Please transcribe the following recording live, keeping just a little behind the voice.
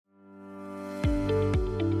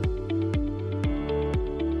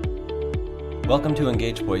Welcome to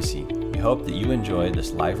Engage Boise. We hope that you enjoy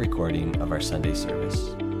this live recording of our Sunday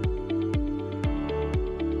service.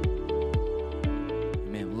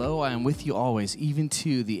 Amen. Lo, I am with you always, even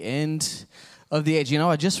to the end of the age. You know,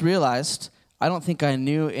 I just realized I don't think I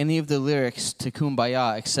knew any of the lyrics to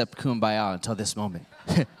Kumbaya except Kumbaya until this moment.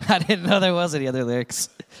 I didn't know there was any other lyrics.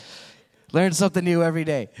 Learn something new every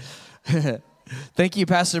day. Thank you,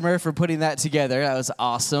 Pastor Murph, for putting that together. That was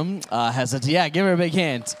awesome. Give her a big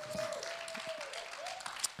hand.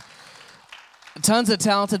 Tons of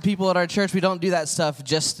talented people at our church. We don't do that stuff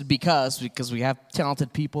just because we have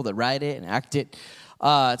talented people that write it and act it.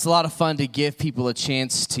 It's a lot of fun to give people a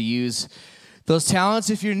chance to use those talents.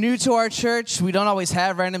 If you're new to our church, we don't always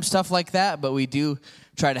have random stuff like that, but we do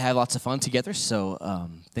try to have lots of fun together. So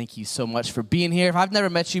thank you so much for being here. If I've never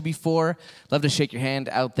met you before, love to shake your hand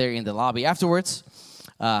out there in the lobby afterwards.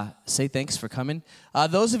 Say thanks for coming.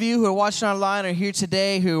 Those of you who are watching online or here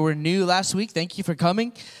today who were new last week, thank you for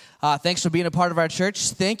coming. Thanks for being a part of our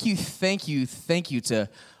church. Thank you to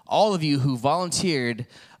all of you who volunteered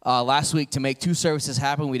last week to make 2 services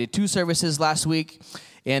happen. We did 2 services last week,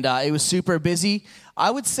 and it was super busy.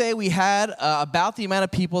 I would say we had about the amount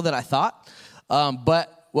of people that I thought,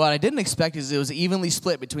 but what I didn't expect is it was evenly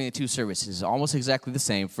split between the 2 services, almost exactly the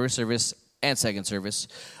same, first service and second service,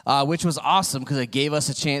 which was awesome because it gave us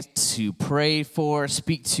a chance to pray for,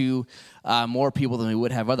 speak to more people than we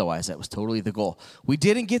would have otherwise. That was totally the goal. We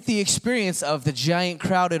didn't get the experience of the giant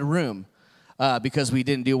crowded room because we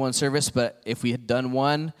didn't do 1 service, but if we had done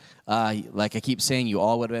one, like I keep saying, you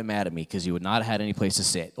all would have been mad at me because you would not have had any place to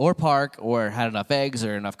sit or park or had enough eggs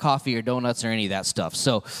or enough coffee or donuts or any of that stuff.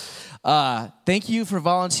 So thank you for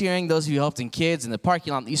volunteering. Those of you who helped in kids in the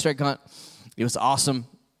parking lot on the Easter egg hunt. It was awesome.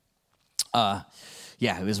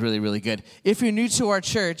 It was really, really good. If you're new to our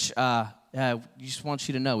church, we just want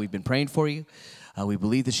you to know we've been praying for you. We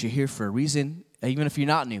believe that you're here for a reason. Even if you're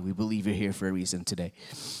not new, we believe you're here for a reason today.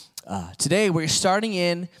 Today, we're starting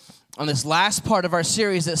in on this last part of our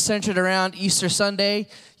series that's centered around Easter Sunday.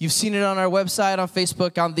 You've seen it on our website, on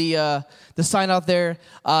Facebook, on the sign out there.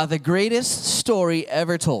 The greatest story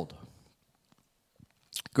ever told.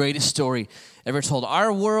 Greatest story ever told.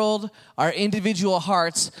 Our world, our individual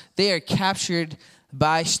hearts, they are captured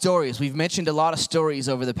by stories. We've mentioned a lot of stories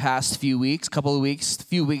over the past few weeks,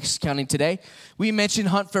 few weeks counting today. We mentioned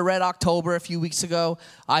Hunt for Red October a few weeks ago.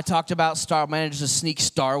 I talked about managed to sneak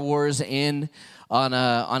Star Wars in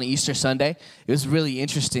on Easter Sunday. It was really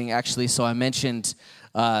interesting, actually. So I mentioned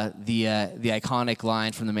the iconic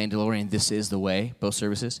line from The Mandalorian, "This is the way," both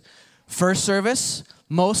services. First service,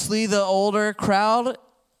 mostly the older crowd.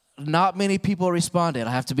 Not many people responded,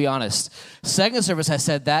 I have to be honest. Second service, I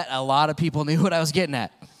said that. A lot of people knew what I was getting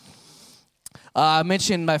at. I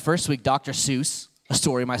mentioned my first week, Dr. Seuss, a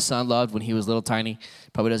story my son loved when he was little tiny.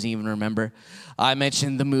 Probably doesn't even remember. I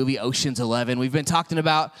mentioned the movie Ocean's 11. We've been talking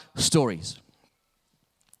about stories.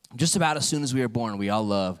 Just about as soon as we were born, we all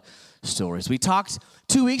love stories. We talked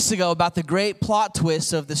 2 weeks ago about the great plot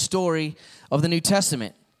twist of the story of the New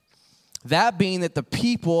Testament. That being that the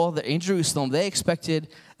people in Jerusalem, they expected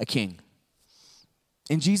a king.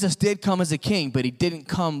 And Jesus did come as a king, but he didn't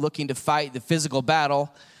come looking to fight the physical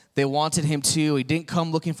battle they wanted him to. He didn't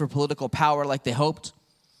come looking for political power like they hoped.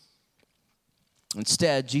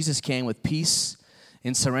 Instead, Jesus came with peace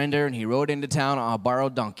and surrender, and he rode into town on a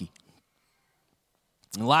borrowed donkey.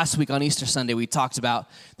 And last week on Easter Sunday, we talked about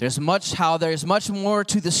there's much more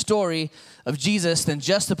to the story of Jesus than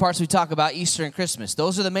just the parts we talk about Easter and Christmas.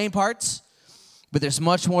 Those are the main parts, but there's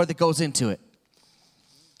much more that goes into it.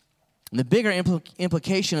 And the bigger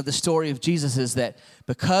implication of the story of Jesus is that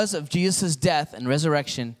because of Jesus' death and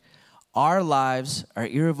resurrection, our lives are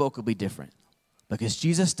irrevocably different. Because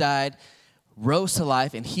Jesus died, rose to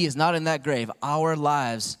life, and he is not in that grave, our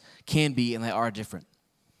lives can be and they are different.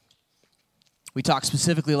 We talked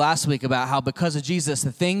specifically last week about how because of Jesus,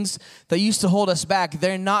 the things that used to hold us back,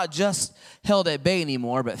 they're not just held at bay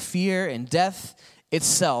anymore, but fear and death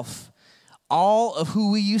itself, all of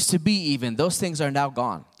who we used to be even, those things are now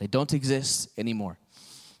gone. They don't exist anymore.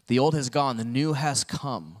 The old has gone, the new has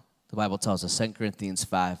come, the Bible tells us, 2 Corinthians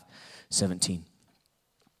 5:17.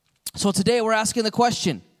 So today we're asking the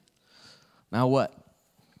question, now what?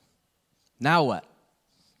 Now what?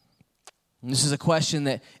 And this is a question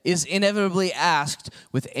that is inevitably asked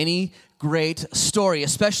with any great story,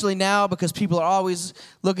 especially now because people are always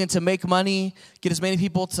looking to make money, get as many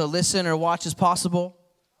people to listen or watch as possible.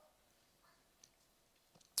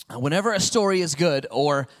 Whenever a story is good,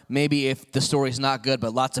 or maybe if the story is not good,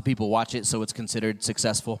 but lots of people watch it, so it's considered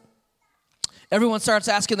successful, everyone starts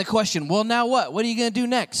asking the question, well, now what? What are you going to do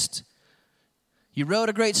next? You wrote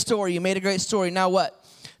a great story. You made a great story. Now what?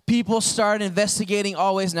 People start investigating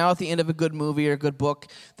always now at the end of a good movie or a good book.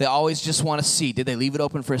 They always just want to see, did they leave it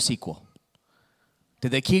open for a sequel?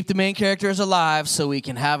 Did they keep the main characters alive so we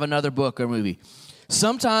can have another book or movie?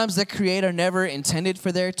 Sometimes the creator never intended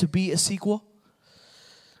for there to be a sequel,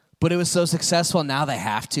 but it was so successful, now they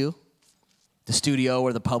have to. The studio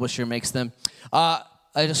or the publisher makes them. A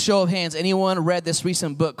show of hands, anyone read this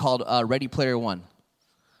recent book called Ready Player One?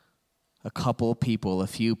 A couple people, a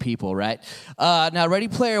few people, right? Now, Ready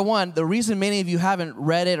Player One, the reason many of you haven't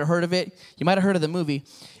read it or heard of it, you might have heard of the movie,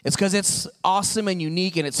 it's because it's awesome and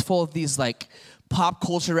unique, and it's full of these, like, pop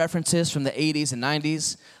culture references from the 80s and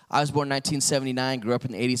 90s. I was born in 1979, grew up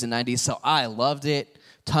in the 80s and 90s, so I loved it.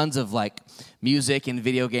 Tons of, like, music and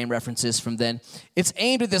video game references from then. It's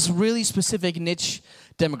aimed at this really specific niche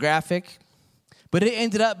demographic, but it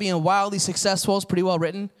ended up being wildly successful. It's pretty well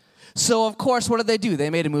written. So, of course, what did they do? They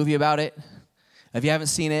made a movie about it. If you haven't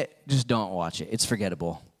seen it, just don't watch it. It's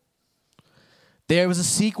forgettable. There was a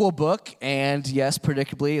sequel book, and yes,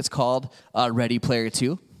 predictably, it's called Ready Player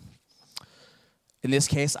 2. In this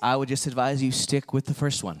case, I would just advise you stick with the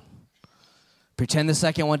first one. Pretend the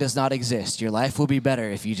second one does not exist. Your life will be better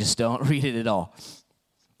if you just don't read it at all.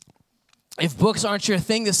 If books aren't your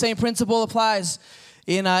thing, the same principle applies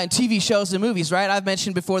in TV shows and movies, right? I've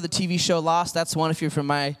mentioned before the TV show Lost. That's one, if you're from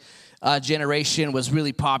my generation, was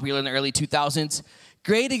really popular in the early 2000s.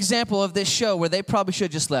 Great example of this show where they probably should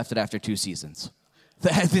have just left it after 2 seasons.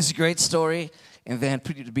 They had this great story. And then,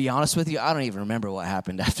 to be honest with you, I don't even remember what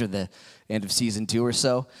happened after the end of season 2 or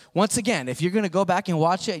so. Once again, if you're going to go back and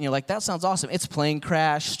watch it and you're like, that sounds awesome. It's plane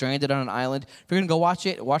crash, stranded on an island. If you're going to go watch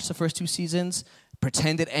it, watch the first 2 seasons,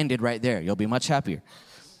 pretend it ended right there. You'll be much happier.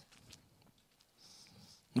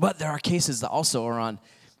 But there are cases that also are on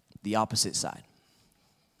the opposite side.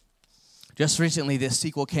 Just recently, this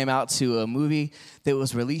sequel came out to a movie that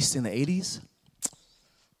was released in the 80s.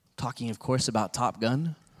 Talking, of course, about Top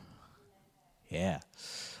Gun. Yeah.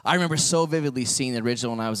 I remember so vividly seeing the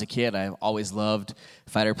original when I was a kid. I always loved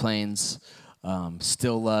fighter planes,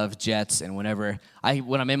 still love jets, and when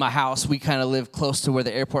I'm in my house, we kind of live close to where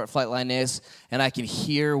the airport flight line is, and I can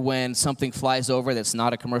hear when something flies over that's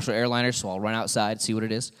not a commercial airliner, so I'll run outside, see what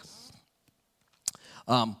it is.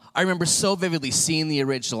 I remember so vividly seeing the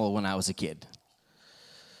original when I was a kid,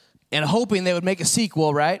 and hoping they would make a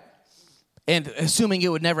sequel, right? And assuming it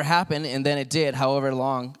would never happen, and then it did, however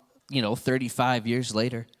long, 35 years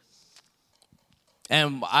later.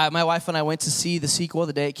 And my wife and I went to see the sequel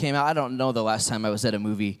the day it came out. I don't know the last time I was at a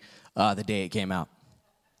movie the day it came out.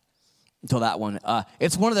 Until that one.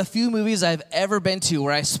 It's one of the few movies I've ever been to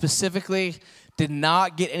where I specifically did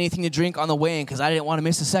not get anything to drink on the way in because I didn't want to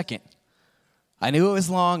miss a second. I knew it was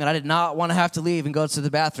long, and I did not want to have to leave and go to the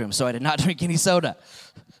bathroom, so I did not drink any soda.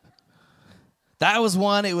 That was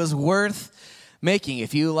one it was worth making.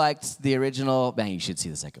 If you liked the original, man, you should see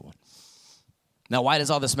the second one. Now, why does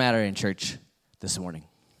all this matter in church this morning?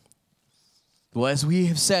 Well, as we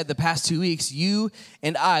have said the past 2 weeks, you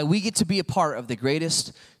and I, we get to be a part of the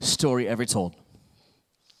greatest story ever told.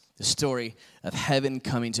 The story of heaven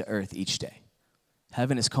coming to earth each day.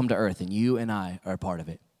 Heaven has come to earth, and you and I are a part of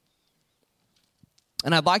it.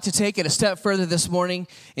 And I'd like to take it a step further this morning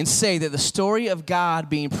and say that the story of God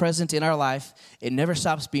being present in our life, it never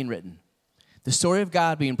stops being written. The story of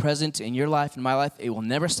God being present in your life and my life, it will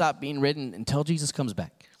never stop being written until Jesus comes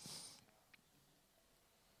back.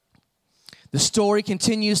 The story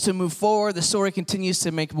continues to move forward. The story continues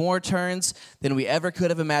to make more turns than we ever could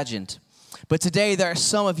have imagined. But today, there are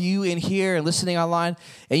some of you in here and listening online,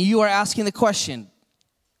 and you are asking the question,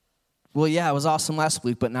 well, yeah, it was awesome last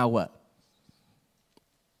week, but now what?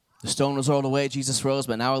 The stone was rolled away, Jesus rose,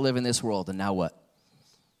 but now I live in this world, and now what?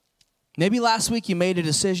 Maybe last week you made a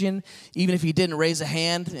decision, even if you didn't raise a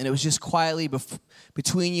hand, and it was just quietly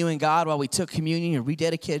between you and God while we took communion and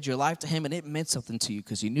rededicated your life to Him, and it meant something to you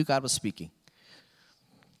because you knew God was speaking.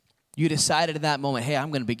 You decided in that moment, hey,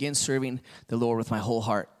 I'm going to begin serving the Lord with my whole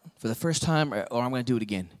heart for the first time, or I'm going to do it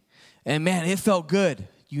again. And man, it felt good.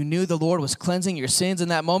 You knew the Lord was cleansing your sins in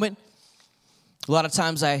that moment. A lot of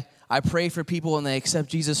times I pray for people when they accept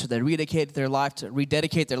Jesus or they rededicate their life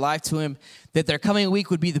to Him, that their coming week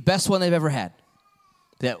would be the best one they've ever had.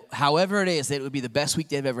 That however it is, that it would be the best week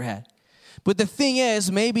they've ever had. But the thing is,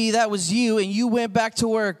 maybe that was you and you went back to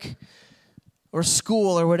work or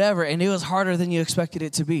school or whatever, and it was harder than you expected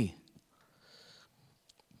it to be.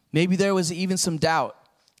 Maybe there was even some doubt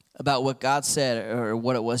about what God said or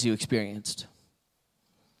what it was you experienced.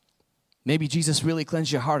 Maybe Jesus really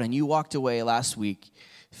cleansed your heart and you walked away last week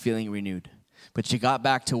feeling renewed. But you got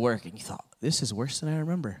back to work and you thought, this is worse than I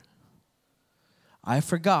remember. I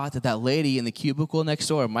forgot that lady in the cubicle next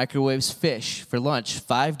door microwaves fish for lunch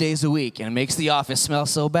 5 days a week and makes the office smell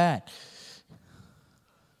so bad.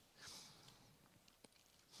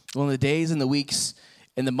 Well, in the days and the weeks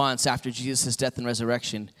and the months after Jesus' death and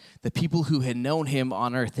resurrection, the people who had known him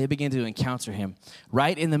on earth, they began to encounter him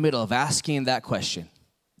right in the middle of asking that question.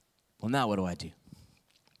 Well, now what do I do?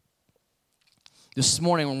 This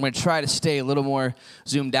morning, we're going to try to stay a little more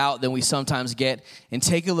zoomed out than we sometimes get and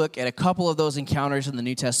take a look at a couple of those encounters in the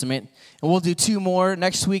New Testament. And we'll do 2 more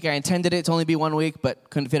next week. I intended it to only be 1 week, but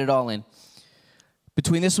couldn't fit it all in.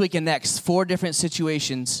 Between this week and next, 4 different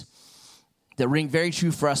situations that ring very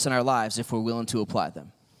true for us in our lives if we're willing to apply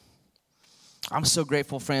them. I'm so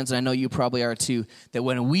grateful, friends, and I know you probably are too, that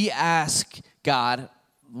when we ask God,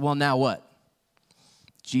 well, now what?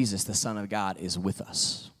 Jesus, the Son of God, is with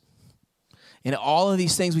us. And all of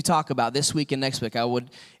these things we talk about this week and next week, I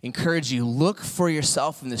would encourage you, look for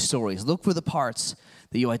yourself in the stories. Look for the parts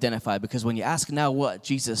that you identify, because when you ask now what,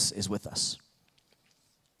 Jesus is with us.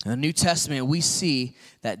 In the New Testament, we see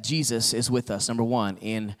that Jesus is with us, number 1,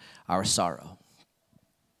 in our sorrow.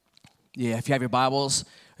 Yeah, if you have your Bibles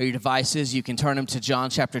or your devices, you can turn them to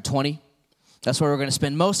John chapter 20. That's where we're going to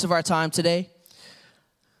spend most of our time today.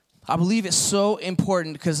 I believe it's so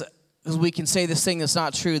important because we can say this thing that's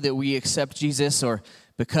not true, that we accept Jesus, or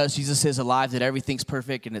because Jesus is alive, that everything's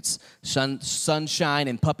perfect and it's sunshine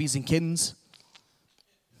and puppies and kittens.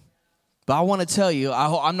 But I want to tell you,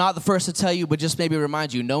 I'm not the first to tell you, but just maybe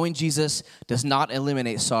remind you, knowing Jesus does not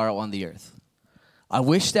eliminate sorrow on the earth. I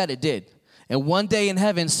wish that it did. And one day in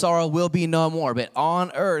heaven, sorrow will be no more, but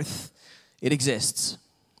on earth, it exists.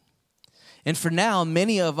 And for now,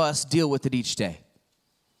 many of us deal with it each day.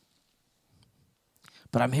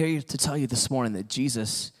 But I'm here to tell you this morning that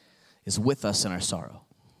Jesus is with us in our sorrow.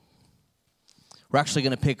 We're actually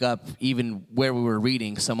going to pick up even where we were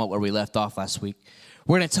reading, somewhat where we left off last week.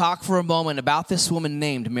 We're going to talk for a moment about this woman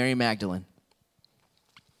named Mary Magdalene.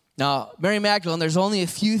 Now, Mary Magdalene, there's only a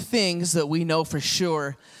few things that we know for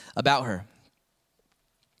sure about her.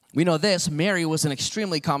 We know this: Mary was an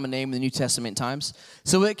extremely common name in the New Testament times,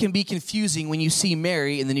 so it can be confusing when you see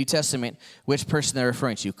Mary in the New Testament, which person they're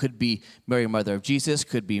referring to. Could be Mary, mother of Jesus,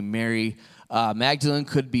 could be Mary Magdalene,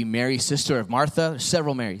 could be Mary, sister of Martha. There's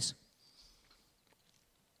several Marys.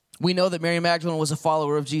 We know that Mary Magdalene was a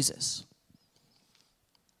follower of Jesus.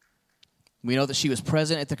 We know that she was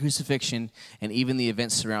present at the crucifixion and even the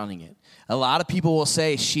events surrounding it. A lot of people will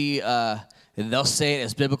say they'll say it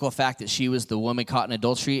as biblical fact that she was the woman caught in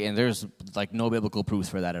adultery, and there's like no biblical proof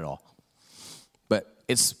for that at all. But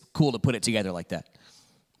it's cool to put it together like that.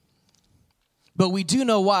 But we do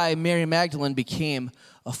know why Mary Magdalene became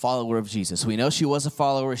a follower of Jesus. We know she was a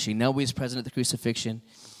follower. She knows he was present at the crucifixion.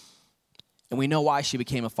 And we know why she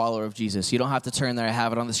became a follower of Jesus. You don't have to turn there. I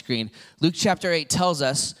have it on the screen. Luke chapter 8 tells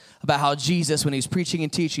us about how Jesus, when he's preaching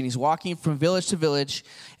and teaching, he's walking from village to village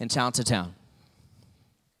and town to town.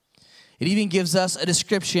 It even gives us a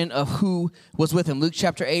description of who was with him. Luke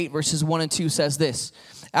chapter 8, verses 1 and 2 says this: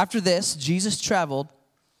 After this, Jesus traveled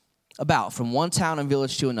about from one town and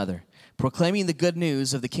village to another, proclaiming the good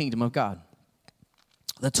news of the kingdom of God.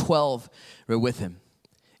 The 12 were with him,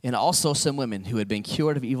 and also some women who had been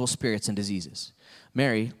cured of evil spirits and diseases.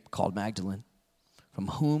 Mary, called Magdalene, from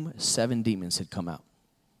whom 7 demons had come out.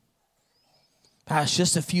 It's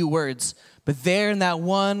just a few words, but there in that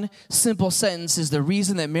one simple sentence is the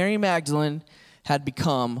reason that Mary Magdalene had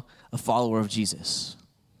become a follower of Jesus.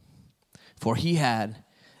 For he had,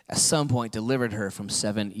 at some point, delivered her from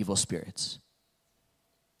 7 evil spirits.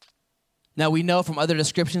 Now, we know from other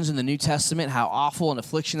descriptions in the New Testament how awful an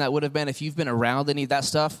affliction that would have been. If you've been around any of that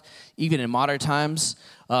stuff, even in modern times,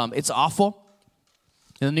 it's awful.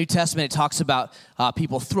 In the New Testament, it talks about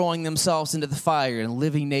people throwing themselves into the fire and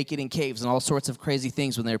living naked in caves and all sorts of crazy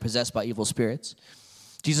things when they were possessed by evil spirits.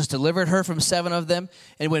 Jesus delivered her from 7 of them.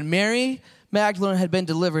 And when Mary Magdalene had been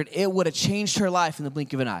delivered, it would have changed her life in the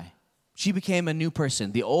blink of an eye. She became a new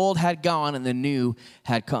person. The old had gone and the new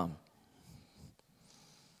had come.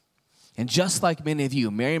 And just like many of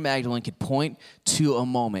you, Mary Magdalene could point to a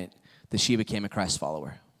moment that she became a Christ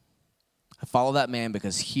follower. I follow that man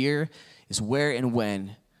because here is where and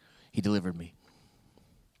when he delivered me.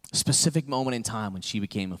 A specific moment in time when she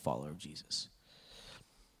became a follower of Jesus.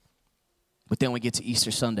 But then we get to Easter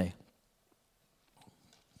Sunday.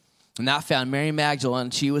 And that found Mary Magdalene.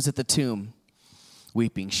 She was at the tomb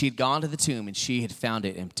weeping. She had gone to the tomb and she had found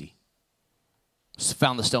it empty. She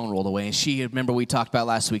found the stone rolled away. And she had, remember we talked about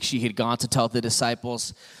last week, she had gone to tell the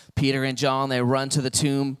disciples, Peter and John, they run to the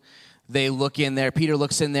tomb. They look in there. Peter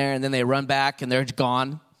looks in there and then they run back and they're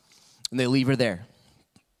gone. And they leave her there.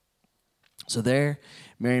 So there,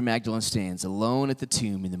 Mary Magdalene stands alone at the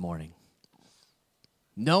tomb in the morning,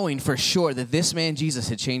 knowing for sure that this man Jesus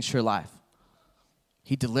had changed her life.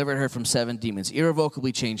 He delivered her from 7 demons,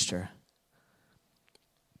 irrevocably changed her.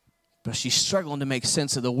 But she's struggling to make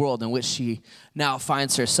sense of the world in which she now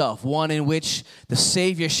finds herself, one in which the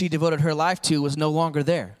Savior she devoted her life to was no longer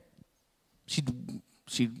there. She'd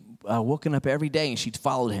woken up every day and she'd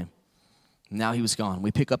followed him. Now he was gone.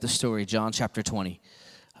 We pick up the story, John chapter 20,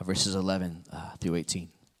 verses 11 through 18.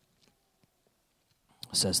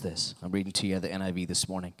 It says this. I'm reading to you the NIV this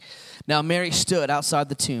morning. Now Mary stood outside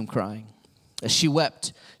the tomb crying. As she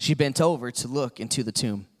wept, she bent over to look into the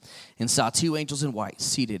tomb and saw 2 angels in white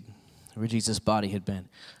seated where Jesus' body had been,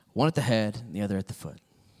 one at the head and the other at the foot.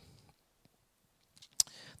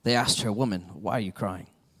 They asked her, "Woman, why are you crying?"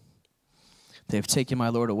 "They have taken my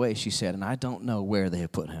Lord away," she said, "and I don't know where they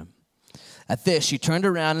have put him." At this, she turned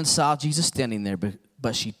around and saw Jesus standing there,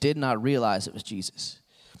 but she did not realize it was Jesus.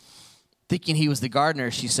 Thinking he was the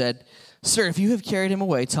gardener, she said, "Sir, if you have carried him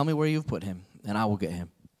away, tell me where you have put him, and I will get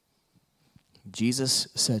him." Jesus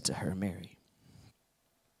said to her, "Mary."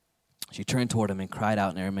 She turned toward him and cried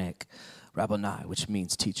out in Aramaic, "Rabboni," which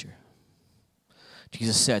means teacher.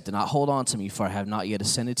 Jesus said, "Do not hold on to me, for I have not yet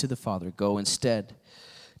ascended to the Father. Go instead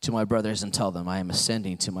to my brothers and tell them, I am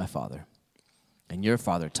ascending to my Father and your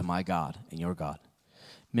Father, to my God and your God."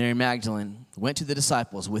 Mary Magdalene went to the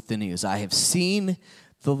disciples with the news, "I have seen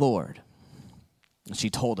the Lord." And she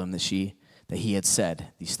told him that he had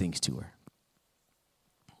said these things to her.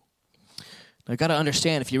 Now, you got to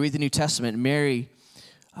understand, if you read the New Testament, Mary,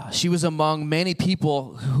 she was among many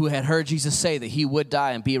people who had heard Jesus say that he would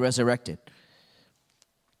die and be resurrected.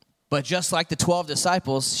 But just like the 12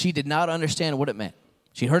 disciples, she did not understand what it meant.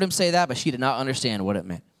 She heard him say that, but she did not understand what it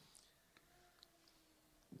meant.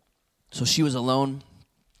 So she was alone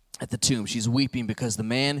at the tomb. She's weeping because the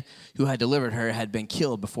man who had delivered her had been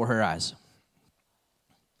killed before her eyes.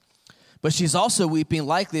 But she's also weeping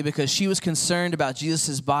likely because she was concerned about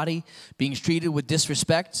Jesus' body being treated with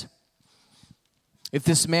disrespect. If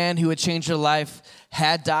this man who had changed her life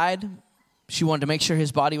had died, she wanted to make sure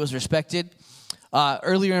his body was respected.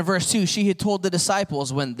 Earlier in verse 2, she had told the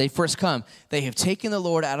disciples when they first come, "They have taken the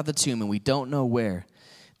Lord out of the tomb and we don't know where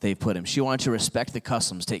they put him." She wanted to respect the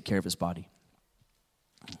customs, take care of his body.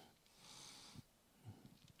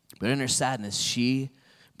 But in her sadness, she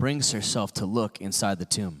brings herself to look inside the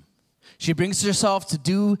tomb. She brings herself to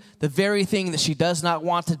do the very thing that she does not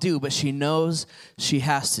want to do, but she knows she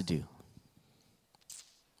has to do.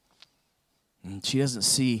 And she doesn't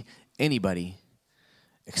see anybody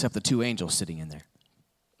except the 2 angels sitting in there.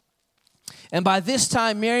 And by this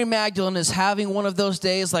time, Mary Magdalene is having one of those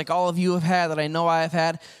days like all of you have had, that I know I have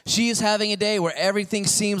had. She is having a day where everything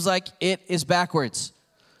seems like it is backwards.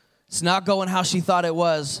 It's not going how she thought it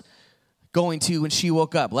was going to when she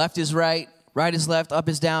woke up. Left is right, right is left, up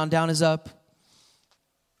is down, down is up.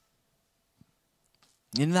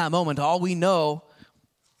 In that moment, all we know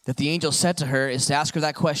that the angel said to her is to ask her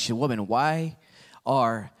that question, "Woman, why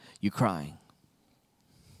are you crying?"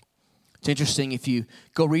 It's interesting, if you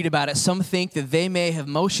go read about it, some think that they may have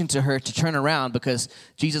motioned to her to turn around because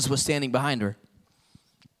Jesus was standing behind her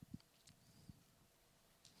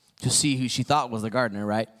to see who she thought was the gardener,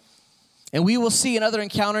 right? And we will see in other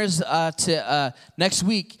encounters next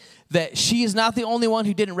week that she is not the only one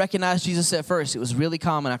who didn't recognize Jesus at first. It was really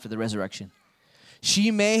common after the resurrection.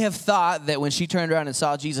 She may have thought that when she turned around and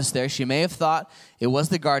saw Jesus there, she may have thought it was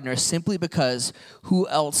the gardener simply because who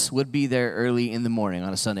else would be there early in the morning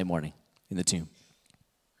on a Sunday morning in the tomb?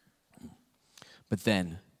 But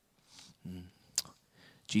then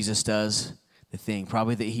Jesus does the thing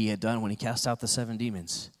probably that he had done when he cast out the 7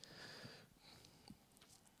 demons.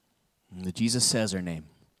 And Jesus says her name,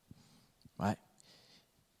 right?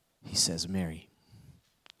 He says Mary.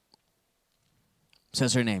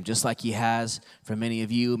 Says her name, just like he has for many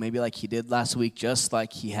of you, maybe like he did last week, just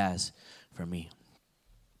like he has for me.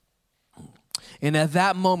 And at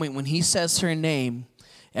that moment, when he says her name,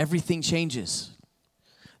 everything changes.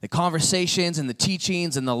 The conversations and the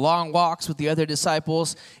teachings and the long walks with the other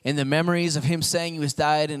disciples and the memories of him saying he was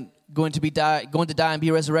died and going to die and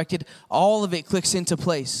be resurrected, all of it clicks into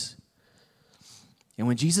place. And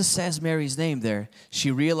when Jesus says Mary's name there, she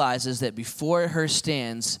realizes that before her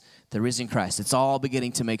stands the risen Christ. It's all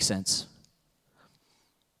beginning to make sense.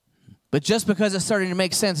 But just because it's starting to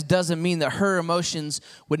make sense doesn't mean that her emotions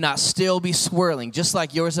would not still be swirling, just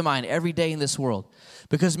like yours and mine, every day in this world.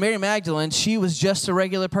 Because Mary Magdalene, she was just a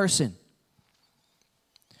regular person.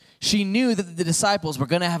 She knew that the disciples were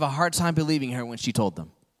going to have a hard time believing her when she told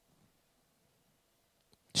them.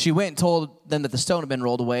 She went and told them that the stone had been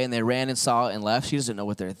rolled away, and they ran and saw it and left. She doesn't know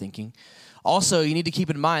what they're thinking. Also, you need to keep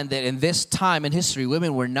in mind that in this time in history,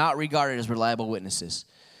 women were not regarded as reliable witnesses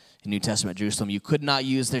in New Testament Jerusalem. You could not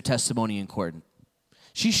use their testimony in court.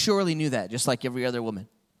 She surely knew that, just like every other woman.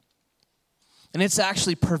 And it's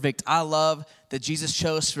actually perfect. I love that Jesus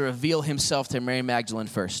chose to reveal himself to Mary Magdalene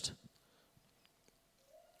first.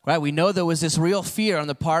 Right? We know there was this real fear on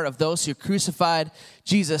the part of those who crucified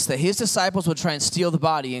Jesus that his disciples would try and steal the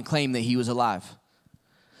body and claim that he was alive.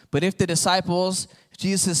 But if the disciples,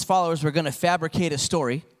 Jesus' followers, were going to fabricate a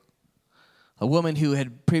story, a woman who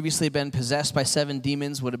had previously been possessed by 7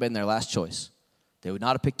 demons would have been their last choice. They would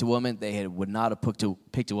not have picked a woman. Would not have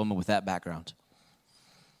picked a woman with that background.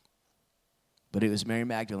 But it was Mary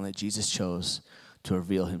Magdalene that Jesus chose to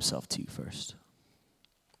reveal himself to first.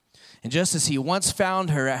 And just as he once found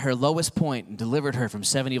her at her lowest point and delivered her from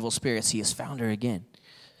 7 evil spirits, he has found her again.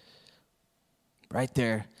 Right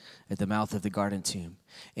there at the mouth of the garden tomb.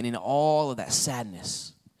 And in all of that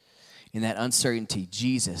sadness, in that uncertainty,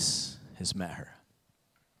 Jesus has met her.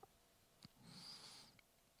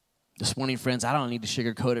 This morning, friends, I don't need to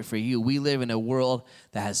sugarcoat it for you. We live in a world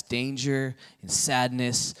that has danger and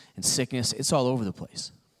sadness and sickness. It's all over the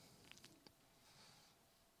place.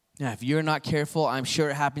 Now, if you're not careful, I'm sure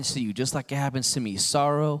it happens to you, just like it happens to me.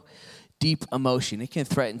 Sorrow, deep emotion, it can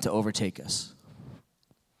threaten to overtake us.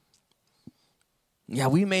 Yeah,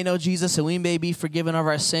 we may know Jesus and we may be forgiven of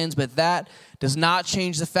our sins, but that does not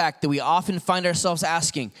change the fact that we often find ourselves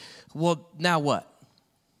asking, well, now what?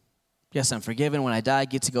 Yes, I'm forgiven. When I die, I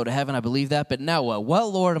get to go to heaven. I believe that. But now what? What,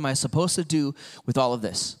 Lord, am I supposed to do with all of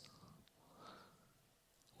this?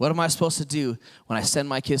 What am I supposed to do when I send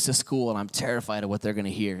my kids to school and I'm terrified of what they're going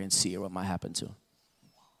to hear and see or what might happen to them?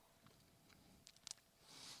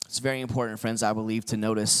 It's very important, friends, I believe, to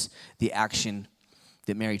notice the action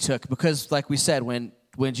that Mary took. Because, like we said, when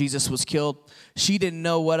Jesus was killed, she didn't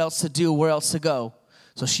know what else to do, where else to go.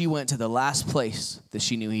 So she went to the last place that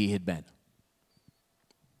she knew he had been.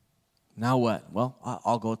 Now what? Well,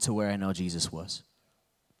 I'll go to where I know Jesus was.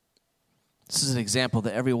 This is an example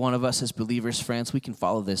that every one of us as believers, friends, we can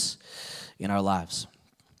follow this in our lives.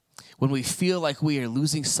 When we feel like we are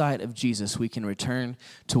losing sight of Jesus, we can return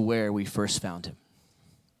to where we first found him.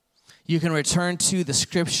 You can return to the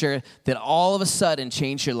scripture that all of a sudden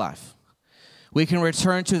changed your life. We can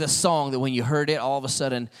return to the song that when you heard it, all of a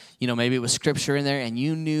sudden, maybe it was scripture in there and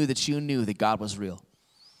you knew that God was real.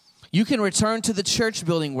 You can return to the church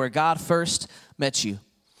building where God first met you.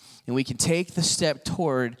 And we can take the step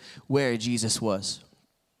toward where Jesus was.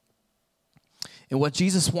 And what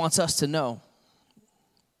Jesus wants us to know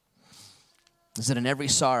is that in every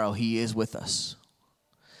sorrow, he is with us.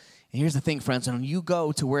 And here's the thing, friends. When you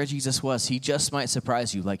go to where Jesus was, he just might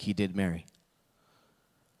surprise you like he did Mary.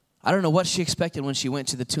 I don't know what she expected when she went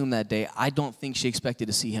to the tomb that day. I don't think she expected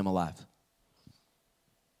to see him alive.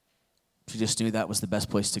 She just knew that was the best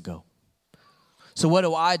place to go. So what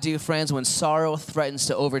do I do, friends, when sorrow threatens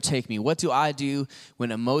to overtake me? What do I do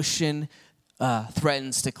when emotion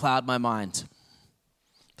threatens to cloud my mind?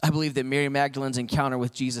 I believe that Mary Magdalene's encounter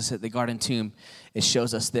with Jesus at the garden tomb, it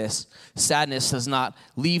shows us this. Sadness does not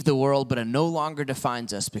leave the world, but it no longer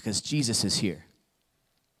defines us because Jesus is here.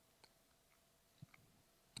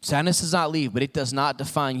 Sadness does not leave, but it does not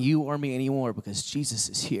define you or me anymore because Jesus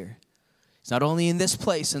is here. He's not only in this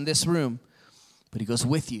place, in this room, but he goes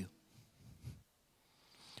with you.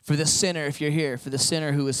 For the sinner, if you're here, for the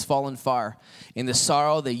sinner who has fallen far, in the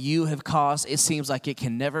sorrow that you have caused, it seems like it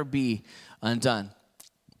can never be undone.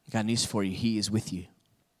 I got news for you. He is with you.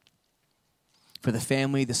 For the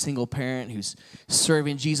family, the single parent who's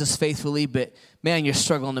serving Jesus faithfully, but man, you're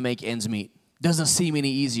struggling to make ends meet. Doesn't seem any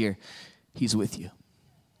easier. He's with you.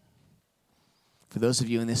 For those of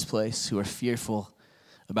you in this place who are fearful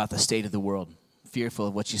about the state of the world, fearful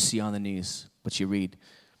of what you see on the news, what you read,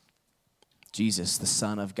 Jesus, the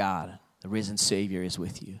Son of God, the risen Savior, is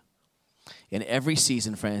with you. In every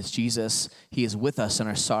season, friends, Jesus, he is with us in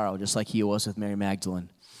our sorrow, just like he was with Mary Magdalene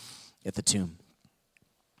at the tomb.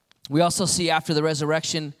 We also see after the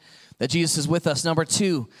resurrection that Jesus is with us. Number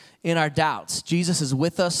 2, in our doubts. Jesus is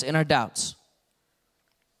with us in our doubts.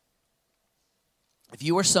 If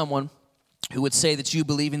you are someone who would say that you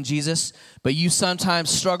believe in Jesus, but you sometimes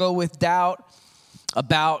struggle with doubt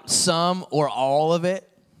about some or all of it,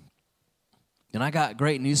 then I got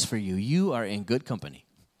great news for you. You are in good company.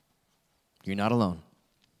 You're not alone.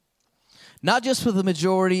 Not just for the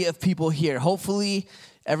majority of people here. Hopefully,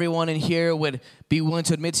 everyone in here would be willing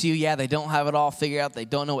to admit to you, yeah, they don't have it all figured out. They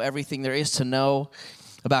don't know everything there is to know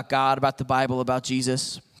about God, about the Bible, about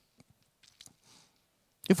Jesus.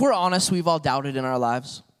 If we're honest, we've all doubted in our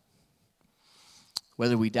lives.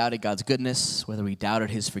 whether we doubted God's goodness, whether we doubted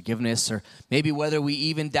his forgiveness, or maybe whether we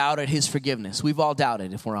even doubted his forgiveness. We've all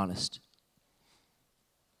doubted, if we're honest.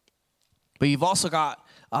 But you've also got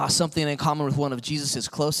something in common with one of Jesus'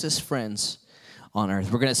 closest friends on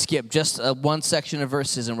earth. We're going to skip just one section of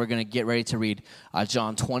verses, and we're going to get ready to read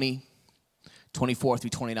John 20, 24 through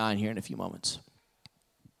 29 here in a few moments.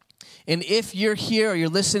 And if you're here or you're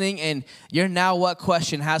listening and your now what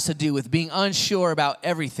question has to do with being unsure about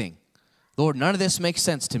everything, Lord, none of this makes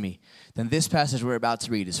sense to me, then this passage we're about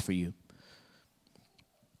to read is for you.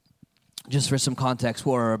 Just for some context,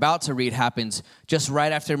 what we're about to read happens just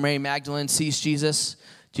right after Mary Magdalene sees Jesus.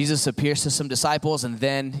 Jesus appears to some disciples, and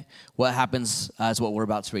then what happens is what we're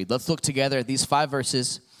about to read. Let's look together at these 5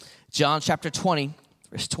 verses. John chapter 20,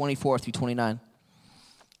 verse 24 through 29.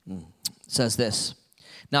 It says this.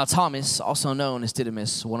 Now Thomas, also known as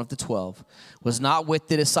Didymus, one of the 12, was not with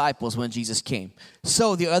the disciples when Jesus came.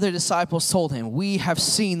 So the other disciples told him, "We have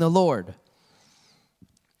seen the Lord."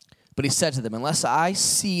 But he said to them, "Unless I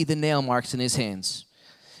see the nail marks in his hands,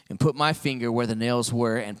 and put my finger where the nails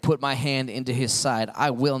were, and put my hand into his side,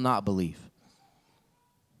 I will not believe."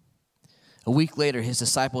 A week later, his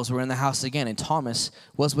disciples were in the house again, and Thomas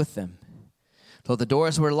was with them. Though the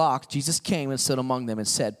doors were locked, Jesus came and stood among them and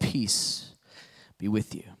said, "Peace be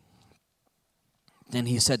with you." Then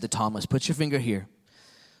he said to Thomas, "Put your finger here.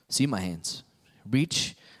 See my hands.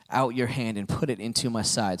 Reach out your hand and put it into my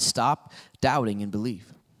side. Stop doubting and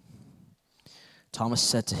believe." Thomas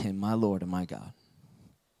said to him, "My Lord and my God."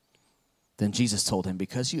 Then Jesus told him,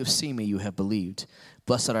 "Because you have seen me, you have believed.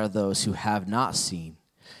 Blessed are those who have not seen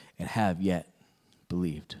and have yet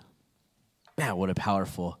believed." Man, what a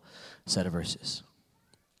powerful set of verses.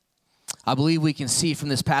 I believe we can see from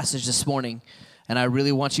this passage this morning, and I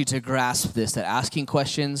really want you to grasp this, that asking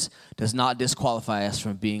questions does not disqualify us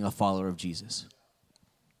from being a follower of Jesus.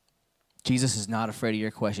 Jesus is not afraid of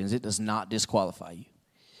your questions. It does not disqualify you.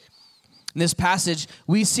 In this passage,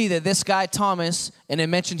 we see that this guy Thomas, and it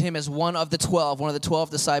mentioned him as one of the 12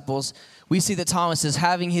 disciples, we see that Thomas is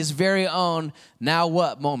having his very own now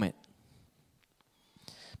what moment.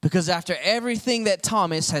 Because after everything that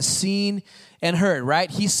Thomas has seen and heard, right?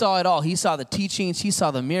 He saw it all. He saw the teachings. He saw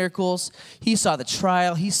the miracles. He saw the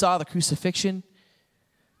trial. He saw the crucifixion.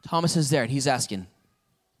 Thomas is there, and he's asking,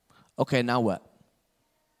 "Okay, now what?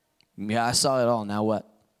 Yeah, I saw it all. Now what?"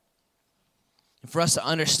 And for us to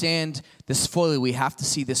understand this fully, we have to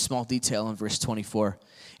see this small detail in verse 24.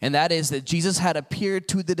 And that is that Jesus had appeared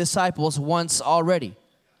to the disciples once already.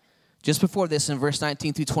 Just before this, in verse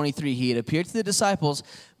 19 through 23, he had appeared to the disciples,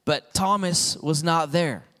 but Thomas was not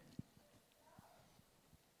there.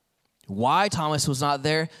 Why Thomas was not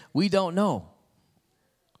there, we don't know.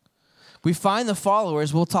 We find the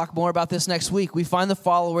followers, we'll talk more about this next week, we find the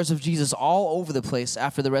followers of Jesus all over the place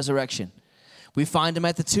after the resurrection. We find them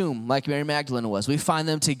at the tomb, like Mary Magdalene was. We find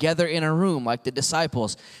them together in a room, like the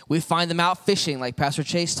disciples. We find them out fishing, like Pastor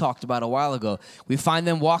Chase talked about a while ago. We find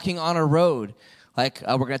them walking on a road, like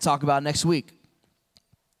we're going to talk about next week.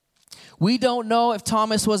 We don't know if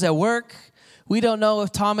Thomas was at work. We don't know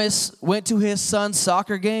if Thomas went to his son's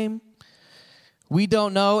soccer game. We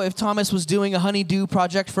don't know if Thomas was doing a honeydew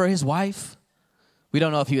project for his wife. We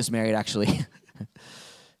don't know if he was married, actually.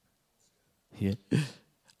 Yeah.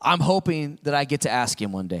 I'm hoping that I get to ask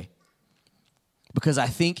him one day, because I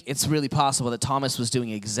think it's really possible that Thomas was doing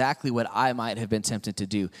exactly what I might have been tempted to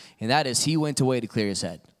do, and that is he went away to clear his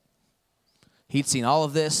head. He'd seen all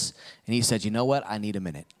of this, and he said, "You know what? I need a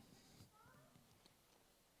minute."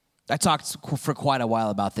 I talked for quite a while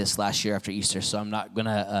about this last year after Easter, so I'm not going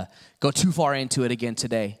to go too far into it again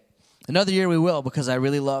today. Another year we will, because I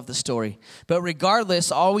really love the story. But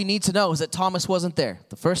regardless, all we need to know is that Thomas wasn't there.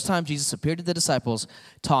 The first time Jesus appeared to the disciples,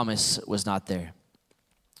 Thomas was not there.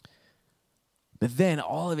 But then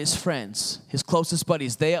all of his friends, his closest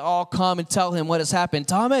buddies, they all come and tell him what has happened.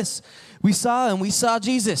 "Thomas, we saw him. We saw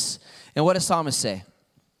Jesus." And what does Thomas say?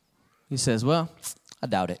 He says, "Well, I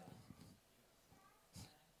doubt it."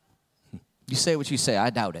 You say what you say, I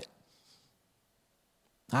doubt it.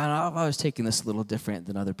 I've always taken this a little different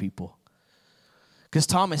than other people. Because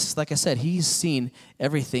Thomas, like I said, he's seen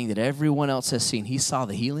everything that everyone else has seen. He saw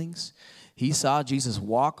the healings. He saw Jesus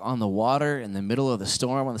walk on the water in the middle of the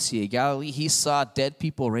storm on the Sea of Galilee. He saw dead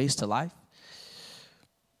people raised to life.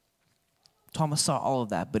 Thomas saw all of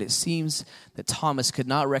that, but it seems that Thomas could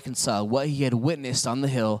not reconcile what he had witnessed on the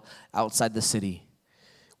hill outside the city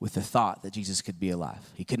with the thought that Jesus could be alive.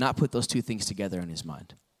 He could not put those two things together in his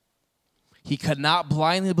mind. He could not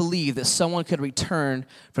blindly believe that someone could return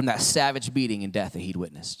from that savage beating and death that he'd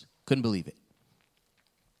witnessed. Couldn't believe it.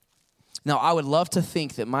 Now, I would love to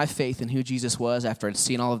think that my faith in who Jesus was after I'd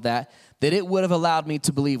seen all of that it would have allowed me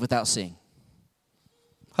to believe without seeing.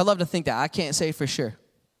 I'd love to think that. I can't say for sure.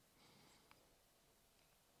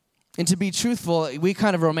 And to be truthful, we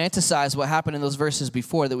kind of romanticize what happened in those verses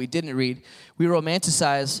before that we didn't read. We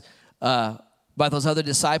romanticize by those other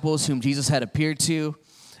disciples whom Jesus had appeared to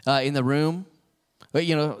in the room. But,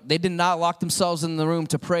 they did not lock themselves in the room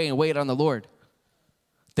to pray and wait on the Lord.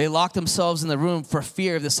 They locked themselves in the room for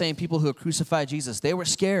fear of the same people who had crucified Jesus. They were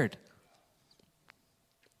scared.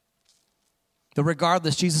 But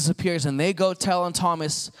regardless, Jesus appears and they go tell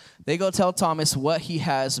Thomas what he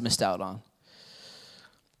has missed out on.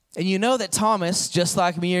 And you know that Thomas, just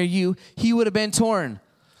like me or you, he would have been torn.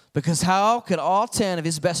 Because how could all 10 of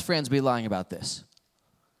his best friends be lying about this?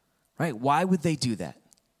 Right? Why would they do that?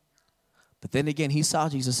 But then again, he saw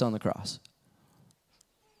Jesus on the cross.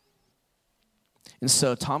 And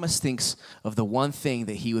so Thomas thinks of the one thing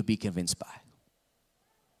that he would be convinced by.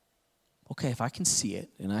 Okay, if I can see it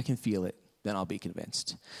and I can feel it, then I'll be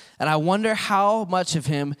convinced. And I wonder how much of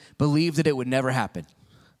him believed that it would never happen.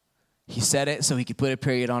 He said it so he could put a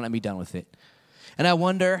period on it and be done with it. And I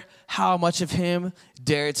wonder how much of him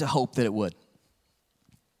dared to hope that it would.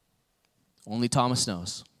 Only Thomas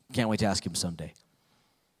knows. Can't wait to ask him someday.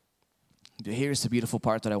 Here's the beautiful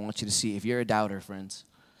part that I want you to see. If you're a doubter, friends,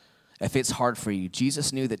 if it's hard for you,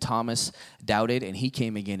 Jesus knew that Thomas doubted and he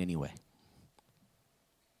came again anyway.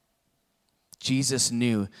 Jesus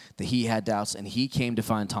knew that he had doubts and he came to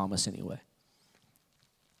find Thomas anyway.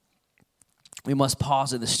 We must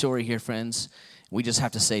pause in the story here, friends. We just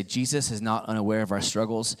have to say, Jesus is not unaware of our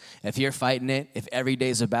struggles. If you're fighting it, if every day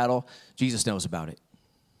is a battle, Jesus knows about it.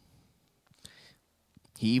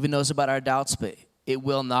 He even knows about our doubts, but it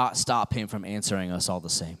will not stop him from answering us all the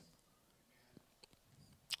same.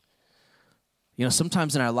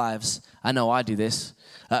 Sometimes in our lives, I know I do this,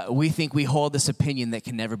 we think we hold this opinion that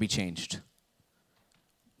can never be changed.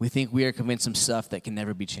 We think we are convinced of stuff that can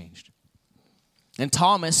never be changed. And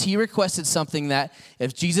Thomas, he requested something that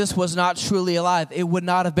if Jesus was not truly alive, it would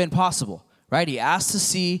not have been possible, right? He asked to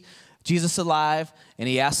see Jesus alive, and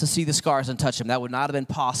he asked to see the scars and touch him. That would not have been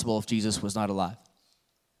possible if Jesus was not alive.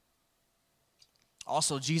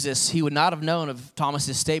 Also, Jesus, he would not have known of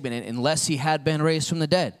Thomas's statement unless he had been raised from the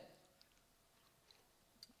dead.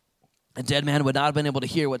 A dead man would not have been able to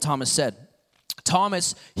hear what Thomas said.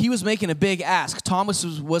 Thomas, he was making a big ask. Thomas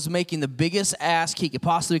was making the biggest ask he could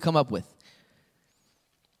possibly come up with.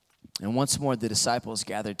 And once more, the disciples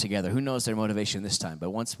gathered together. Who knows their motivation this time? But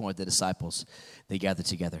once more, the disciples, they gathered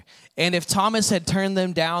together. And if Thomas had turned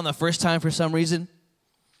them down the first time for some reason,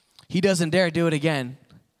 he doesn't dare do it again.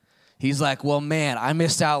 He's like, well, man, I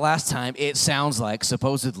missed out last time. It sounds like,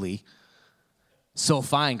 supposedly. So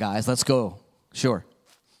fine, guys, let's go. Sure.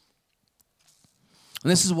 And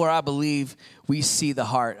this is where I believe we see the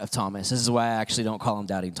heart of Thomas. This is why I actually don't call him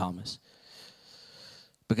Doubting Thomas.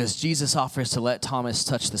 Because Jesus offers to let Thomas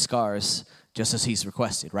touch the scars just as he's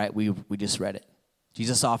requested, right? We just read it.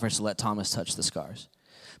 Jesus offers to let Thomas touch the scars.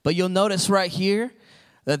 But you'll notice right here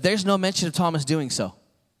that there's no mention of Thomas doing so.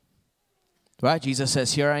 Right? Jesus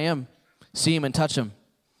says, here I am. See him and touch him.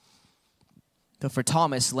 But for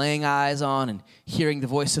Thomas, laying eyes on and hearing the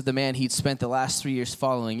voice of the man he'd spent the last 3 years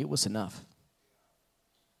following, it was enough.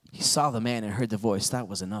 He saw the man and heard the voice. That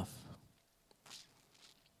was enough.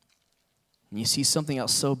 And you see something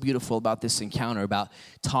else so beautiful about this encounter, about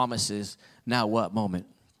Thomas's now what moment,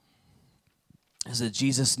 is that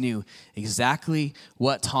Jesus knew exactly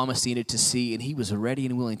what Thomas needed to see, and he was ready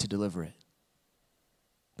and willing to deliver it.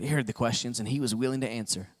 He heard the questions, and he was willing to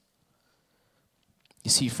answer.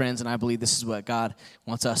 You see, friends, and I believe this is what God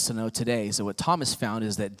wants us to know today, so what Thomas found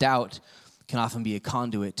is that doubt can often be a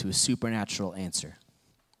conduit to a supernatural answer.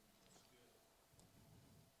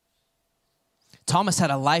 Thomas had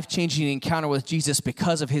a life-changing encounter with Jesus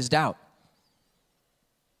because of his doubt.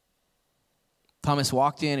 Thomas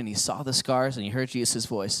walked in and he saw the scars and he heard Jesus'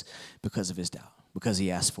 voice because of his doubt, because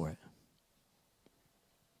he asked for it.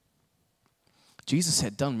 Jesus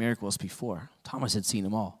had done miracles before. Thomas had seen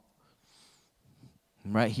them all.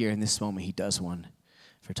 And right here in this moment, he does one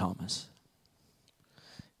for Thomas.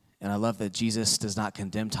 And I love that Jesus does not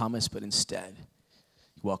condemn Thomas, but instead,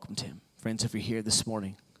 he welcomed him. Friends, if you're here this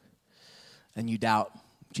morning, and you doubt,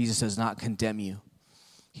 Jesus does not condemn you.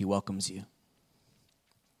 He welcomes you.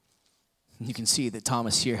 And you can see that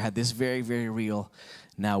Thomas here had this very, very real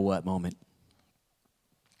now what moment.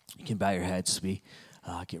 You can bow your heads as we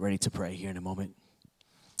get ready to pray here in a moment.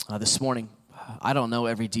 This morning, I don't know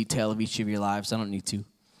every detail of each of your lives. I don't need to.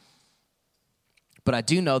 But I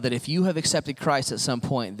do know that if you have accepted Christ at some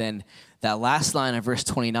point, then that last line of verse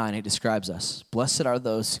 29, it describes us. Blessed are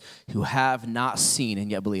those who have not seen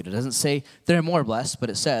and yet believed. It doesn't say they're more blessed,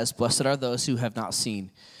 but it says, blessed are those who have not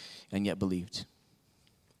seen and yet believed.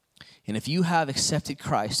 And if you have accepted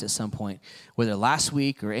Christ at some point, whether last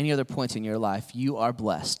week or any other point in your life, you are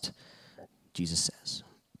blessed, Jesus says.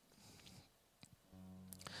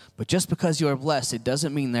 But just because you are blessed, it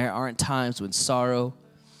doesn't mean there aren't times when sorrow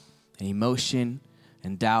and emotion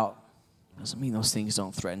and doubt doesn't mean those things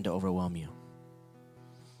don't threaten to overwhelm you.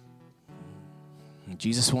 And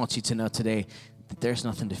Jesus wants you to know today that there's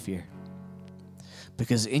nothing to fear.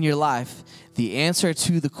 Because in your life, the answer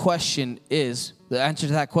to that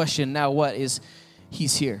question now what is,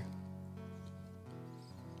 he's here.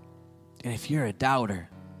 And if you're a doubter,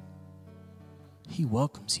 he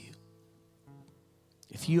welcomes you.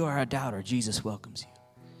 If you are a doubter, Jesus welcomes you.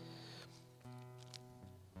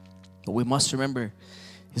 What we must remember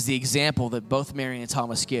is the example that both Mary and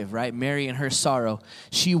Thomas give, right? Mary in her sorrow,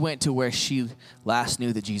 she went to where she last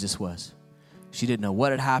knew that Jesus was. She didn't know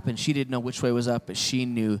what had happened. She didn't know which way was up, but she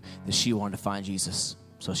knew that she wanted to find Jesus.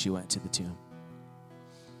 So she went to the tomb.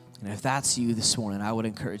 And if that's you this morning, I would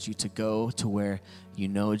encourage you to go to where you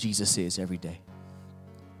know Jesus is every day.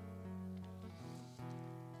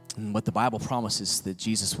 And what the Bible promises is that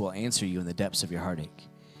Jesus will answer you in the depths of your heartache.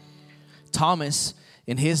 Thomas,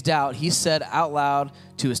 in his doubt, he said out loud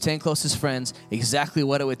to his 10 closest friends exactly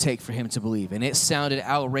what it would take for him to believe. And it sounded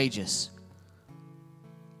outrageous.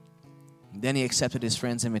 Then he accepted his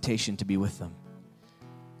friend's invitation to be with them.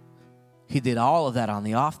 He did all of that on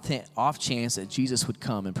the off chance that Jesus would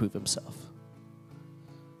come and prove himself.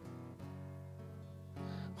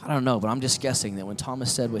 I don't know, but I'm just guessing that when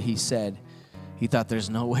Thomas said what he said, he thought there's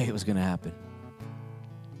no way it was going to happen.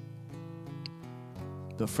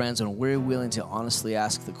 But friends, when we're willing to honestly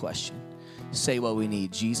ask the question, say what we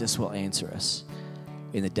need, Jesus will answer us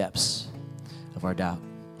in the depths of our doubt.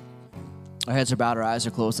 Our heads are bowed, our eyes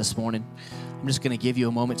are closed this morning. I'm just going to give you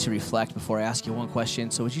a moment to reflect before I ask you one question.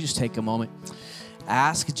 So would you just take a moment?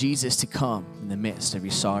 Ask Jesus to come in the midst of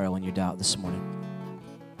your sorrow and your doubt this morning.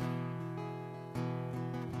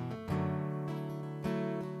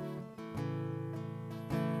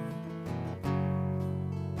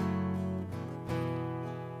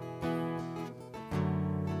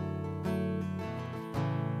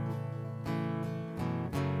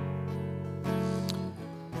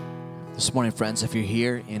 This morning, friends, if you're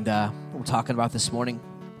here and we're talking about this morning,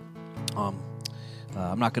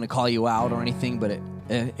 I'm not going to call you out or anything, but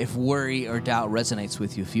if worry or doubt resonates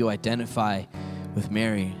with you, if you identify with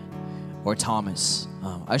Mary or Thomas,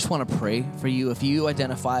 I just want to pray for you. If you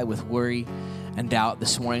identify with worry and doubt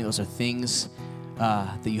this morning, those are things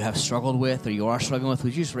that you have struggled with or you are struggling with,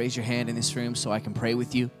 would you just raise your hand in this room so I can pray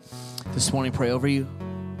with you this morning, pray over you?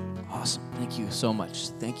 Awesome. Thank you so much.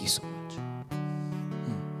 Thank you so much.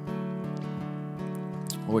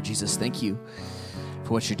 Lord Jesus, thank you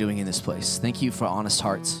for what you're doing in this place. Thank you for honest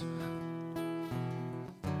hearts.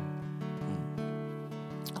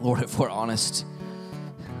 Lord, if we're honest,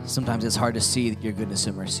 sometimes it's hard to see your goodness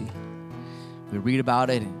and mercy. We read about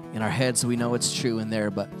it in our heads, so we know it's true in there,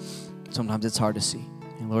 but sometimes it's hard to see.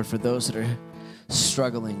 And Lord, for those that are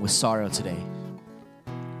struggling with sorrow today,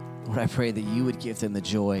 Lord, I pray that you would give them the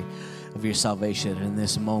joy of your salvation in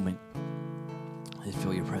this moment. They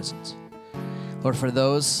feel your presence. Lord, for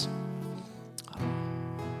those,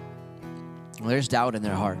 there's doubt in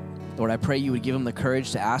their heart. Lord, I pray you would give them the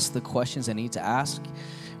courage to ask the questions they need to ask.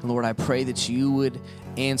 And Lord, I pray that you would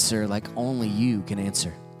answer like only you can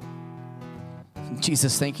answer.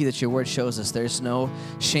 Jesus, thank you that your word shows us there's no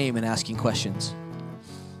shame in asking questions.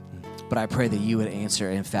 But I pray that you would answer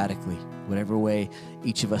emphatically, whatever way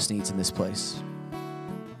each of us needs in this place.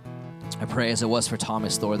 I pray as it was for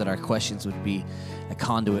Thomas, Lord, that our questions would be a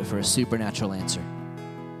conduit for a supernatural answer.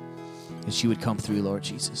 That you would come through, Lord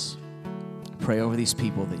Jesus. Pray over these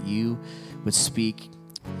people that you would speak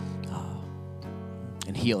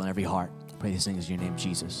and heal in every heart. Pray these things in your name,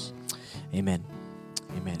 Jesus. Amen.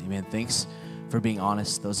 Amen. Amen. Thanks for being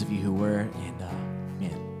honest, those of you who were. And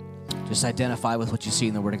just identify with what you see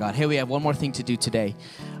in the Word of God. Hey, we have one more thing to do today.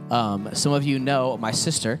 Some of you know my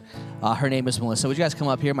sister. Her name is Melissa. Would you guys come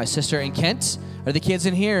up here? My sister and Kent. Are the kids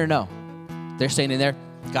in here or no? They're staying in there?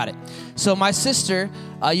 Got it. So my sister,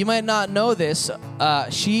 you might not know this.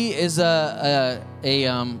 She is a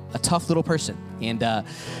tough little person. And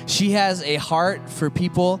she has a heart for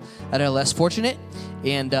people that are less fortunate.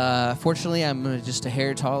 And fortunately, I'm just a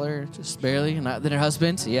hair taller, just barely, not than her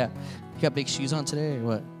husband. So yeah. You got big shoes on today or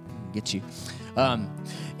what? Get you.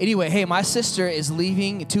 Anyway, hey, my sister is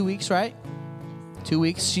leaving in 2 weeks, right? 2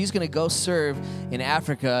 weeks. She's going to go serve in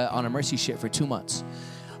Africa on a mercy ship for 2 months.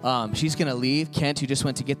 She's going to leave. Kent, who just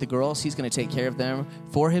went to get the girls, he's going to take care of them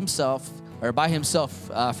by himself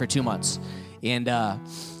for 2 months. And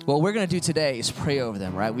what we're going to do today is pray over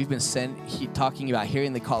them, right? We've been talking about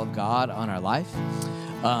hearing the call of God on our life.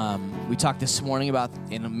 We talked this morning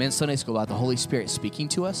in Men's Sunday School about the Holy Spirit speaking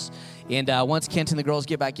to us. And once Kent and the girls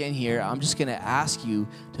get back in here, I'm just going to ask you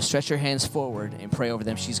to stretch your hands forward and pray over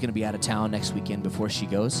them. She's going to be out of town next weekend before she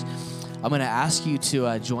goes. I'm going to ask you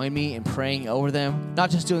to join me in praying over them.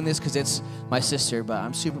 Not just doing this because it's my sister, but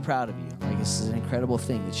I'm super proud of you. Like, this is an incredible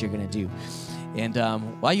thing that you're going to do. And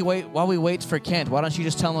while we wait for Kent, why don't you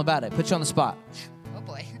just tell them about it? Put you on the spot. Oh,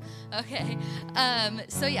 boy. Okay.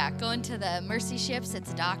 Going to the Mercy ships.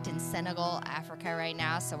 It's docked in Senegal, Africa right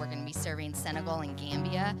now, so we're going to be serving Senegal and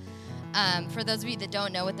Gambia. For those of you that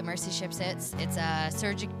don't know what the Mercy ships is, it's a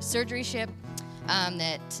surgery ship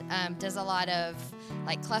that does a lot of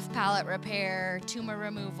like cleft palate repair, tumor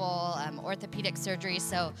removal, orthopedic surgery.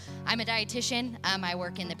 So I'm a dietitian. I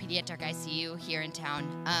work in the pediatric ICU here in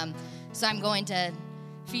town. So I'm going to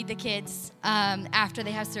feed the kids after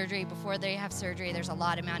they have surgery, before they have surgery. There's a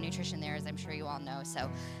lot of malnutrition there, as I'm sure you all know. So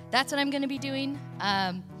that's what I'm going to be doing.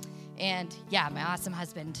 My awesome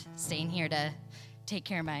husband staying here to take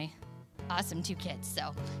care of my awesome 2 kids.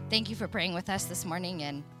 So thank you for praying with us this morning.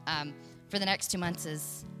 And for the next 2 months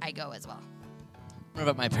as I go as well. What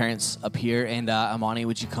about my parents up here? And Amani,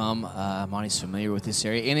 would you come? Amani's familiar with this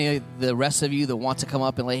area. Any of the rest of you that want to come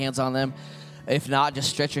up and lay hands on them? If not, just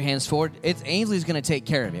stretch your hands forward. Ainsley's going to take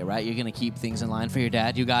care of it, right? You're going to keep things in line for your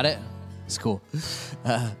dad. You got it? It's cool.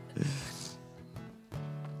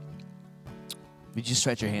 Would you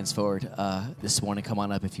stretch your hands forward this morning? Come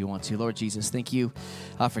on up if you want to. Lord Jesus, thank you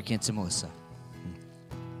for Kent and Melissa.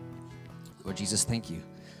 Lord Jesus, thank you.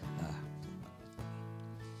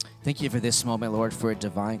 Thank you for this moment, Lord, for a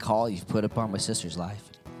divine call you've put upon my sister's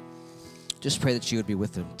life. Just pray that you would be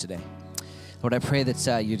with them today. Lord, I pray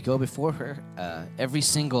that you'd go before her. Every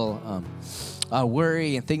single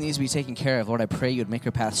worry and thing needs to be taken care of. Lord, I pray you'd make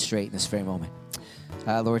her path straight in this very moment.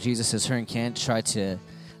 Lord Jesus, as her and Kent try to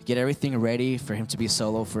get everything ready for him to be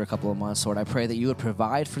solo for a couple of months, Lord, I pray that you would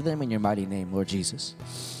provide for them in your mighty name, Lord Jesus.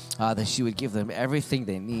 That you would give them everything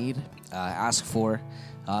they need, ask for,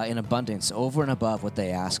 in abundance, over and above what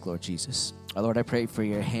they ask, Lord Jesus. Lord, I pray for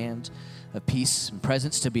your hand of peace and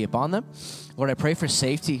presence to be upon them. Lord, I pray for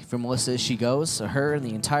safety for Melissa as she goes, her and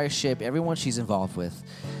the entire ship, everyone she's involved with.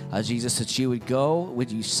 Jesus, that you would go, would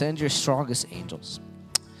you send your strongest angels.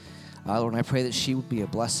 Lord, I pray that she would be a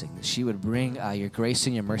blessing, that she would bring your grace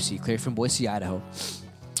and your mercy clear from Boise, Idaho.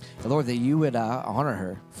 Lord, that you would honor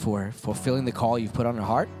her for fulfilling the call you've put on her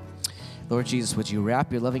heart. Lord Jesus, would you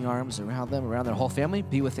wrap your loving arms around them, around their whole family?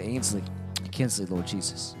 Be with Ainsley and Kinsley, Lord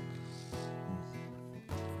Jesus.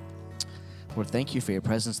 Lord, thank you for your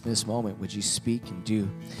presence in this moment. Would you speak and do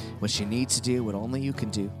what you need to do, what only you can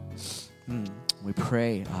do? We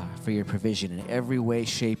pray for your provision in every way,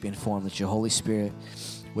 shape, and form, that your Holy Spirit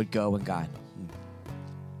would go and guide.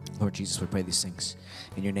 Lord Jesus, we pray these things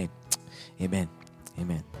in your name. Amen.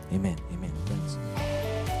 Amen. Amen. Amen. Thanks.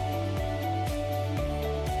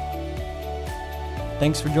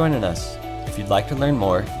 Thanks for joining us. If you'd like to learn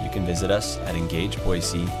more, you can visit us at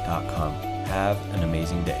engageboise.com. Have an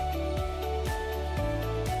amazing day.